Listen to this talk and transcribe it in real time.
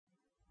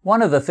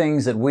One of the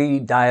things that we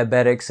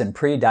diabetics and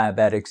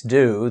pre-diabetics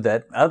do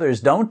that others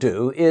don't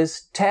do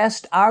is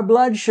test our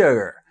blood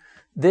sugar.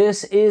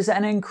 This is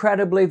an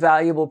incredibly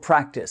valuable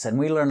practice, and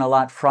we learn a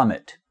lot from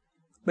it.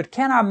 But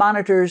can our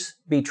monitors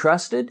be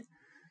trusted?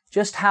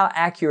 Just how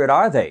accurate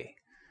are they?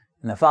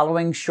 In the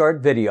following short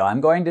video,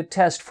 I'm going to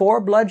test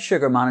 4 blood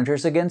sugar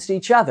monitors against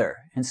each other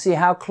and see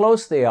how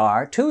close they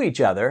are to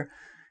each other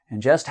and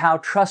just how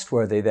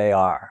trustworthy they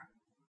are.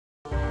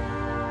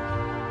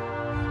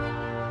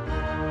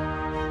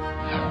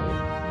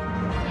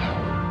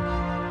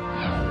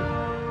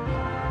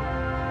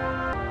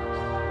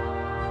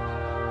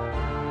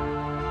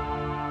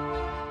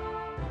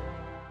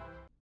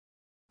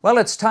 Well,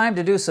 it's time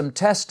to do some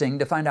testing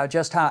to find out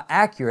just how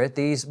accurate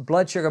these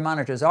blood sugar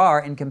monitors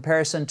are in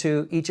comparison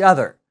to each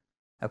other.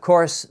 Of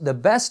course, the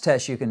best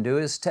test you can do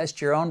is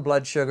test your own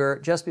blood sugar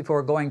just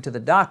before going to the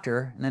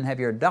doctor, and then have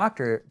your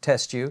doctor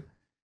test you.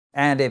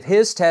 And if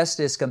his test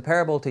is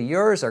comparable to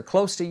yours or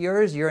close to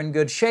yours, you're in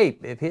good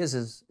shape. If his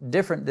is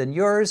different than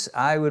yours,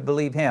 I would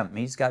believe him.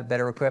 He's got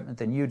better equipment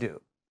than you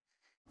do.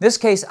 In this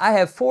case, I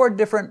have 4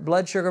 different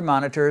blood sugar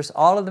monitors.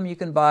 All of them you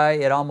can buy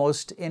at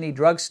almost any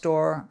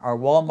drugstore or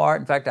Walmart.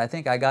 In fact, I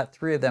think I got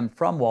 3 of them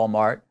from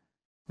Walmart.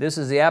 This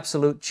is the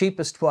absolute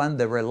cheapest one,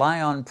 the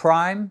Relion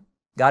Prime.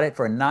 Got it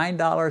for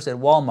 $9 at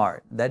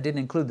Walmart. That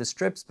didn't include the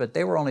strips, but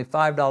they were only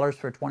 $5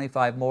 for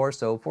 25 more,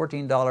 so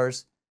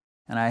 $14.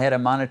 And I had a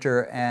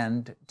monitor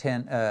and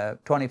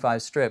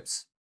 25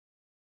 strips.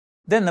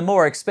 Then the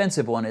more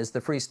expensive one is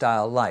the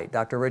Freestyle Lite.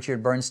 Dr.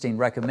 Richard Bernstein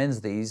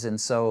recommends these, and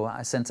so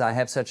since I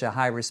have such a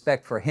high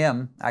respect for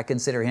him, I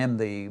consider him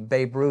the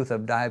Babe Ruth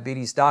of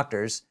diabetes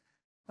doctors,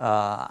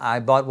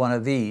 I bought one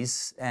of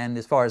these, and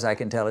as far as I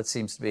can tell, it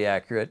seems to be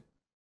accurate.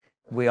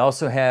 We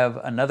also have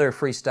another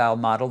Freestyle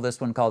model,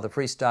 this one called the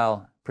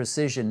Freestyle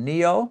Precision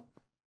Neo,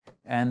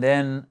 and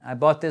then I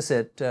bought this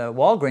at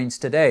Walgreens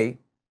today.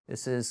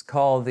 This is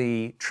called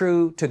the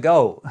True to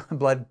Go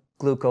blood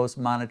glucose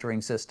monitoring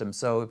system.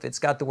 So if it's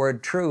got the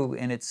word true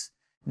in its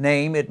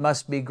name, it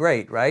must be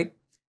great, right?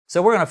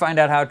 So we're going to find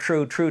out how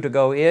true True to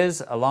Go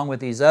is along with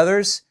these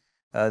others.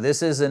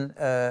 This isn't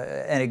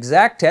an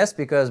exact test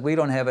because we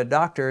don't have a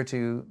doctor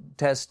to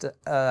test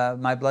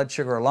my blood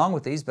sugar along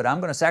with these, but I'm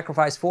going to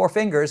sacrifice 4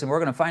 fingers and we're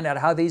going to find out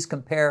how these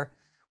compare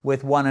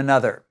with one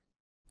another.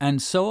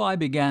 And so I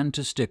began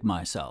to stick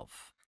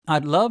myself.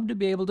 I'd love to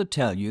be able to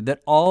tell you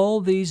that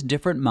all these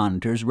different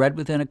monitors read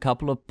within a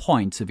couple of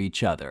points of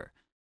each other.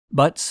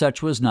 But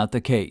such was not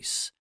the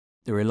case.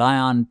 The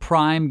Relion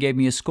Prime gave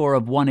me a score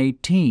of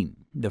 118.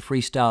 The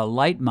Freestyle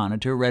Lite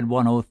monitor read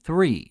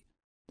 103.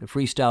 The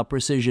Freestyle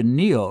Precision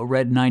Neo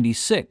read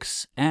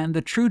 96. And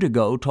the True to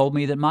Go told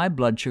me that my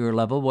blood sugar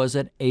level was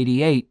at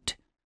 88.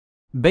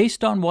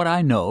 Based on what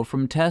I know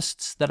from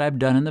tests that I've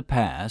done in the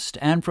past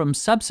and from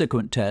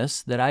subsequent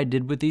tests that I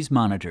did with these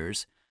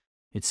monitors,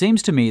 it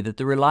seems to me that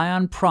the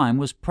Relion Prime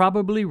was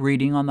probably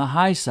reading on the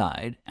high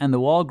side, and the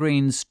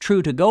Walgreens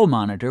True to Go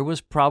monitor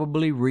was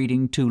probably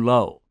reading too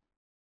low.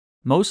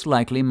 Most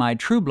likely my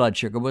true blood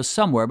sugar was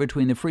somewhere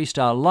between the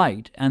Freestyle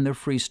Lite and the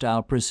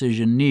Freestyle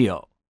Precision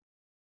Neo.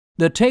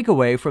 The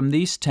takeaway from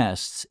these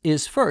tests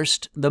is,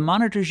 first, the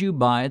monitors you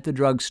buy at the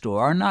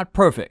drugstore are not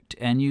perfect,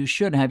 and you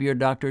should have your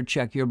doctor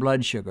check your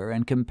blood sugar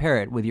and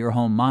compare it with your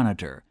home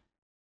monitor.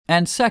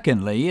 And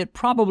secondly, it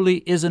probably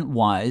isn't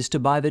wise to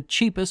buy the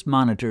cheapest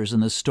monitors in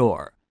the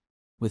store.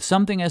 With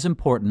something as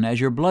important as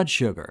your blood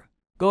sugar,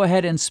 go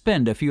ahead and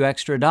spend a few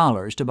extra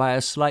dollars to buy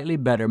a slightly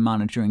better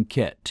monitoring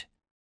kit.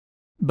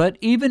 But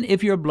even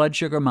if your blood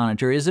sugar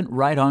monitor isn't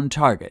right on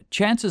target,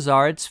 chances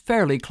are it's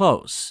fairly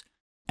close,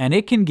 and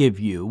it can give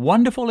you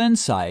wonderful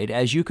insight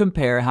as you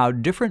compare how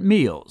different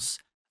meals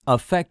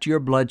affect your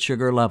blood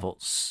sugar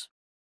levels.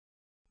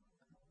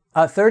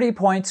 A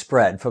 30-point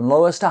spread from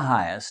lowest to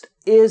highest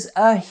is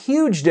a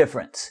huge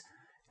difference,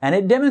 and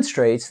it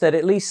demonstrates that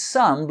at least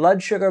some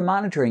blood sugar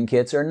monitoring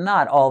kits are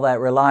not all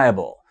that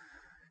reliable.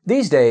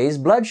 These days,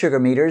 blood sugar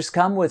meters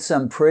come with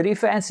some pretty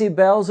fancy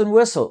bells and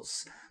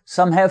whistles.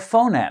 Some have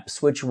phone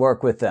apps which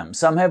work with them,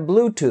 some have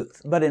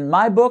Bluetooth, but in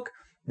my book,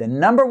 the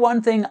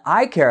 #1 thing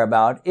I care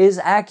about is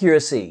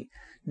accuracy.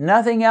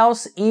 Nothing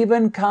else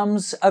even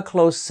comes a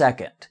close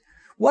second.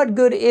 What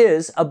good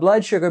is a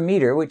blood sugar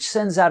meter which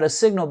sends out a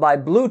signal by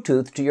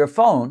Bluetooth to your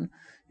phone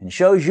and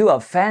shows you a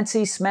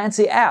fancy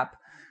smancy app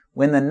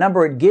when the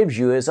number it gives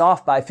you is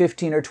off by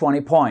 15 or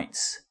 20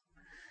 points?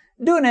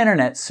 Do an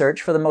internet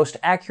search for the most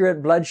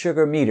accurate blood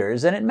sugar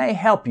meters and it may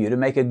help you to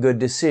make a good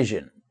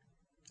decision.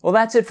 Well,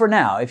 that's it for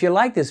now. If you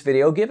like this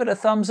video, give it a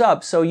thumbs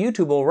up so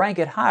YouTube will rank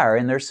it higher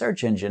in their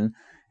search engine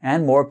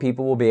and more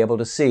people will be able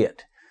to see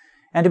it.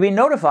 And to be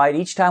notified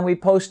each time we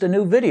post a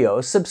new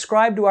video,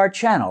 subscribe to our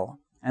channel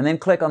and then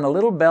click on the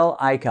little bell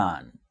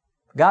icon.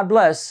 God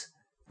bless,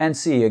 and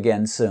see you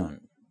again soon.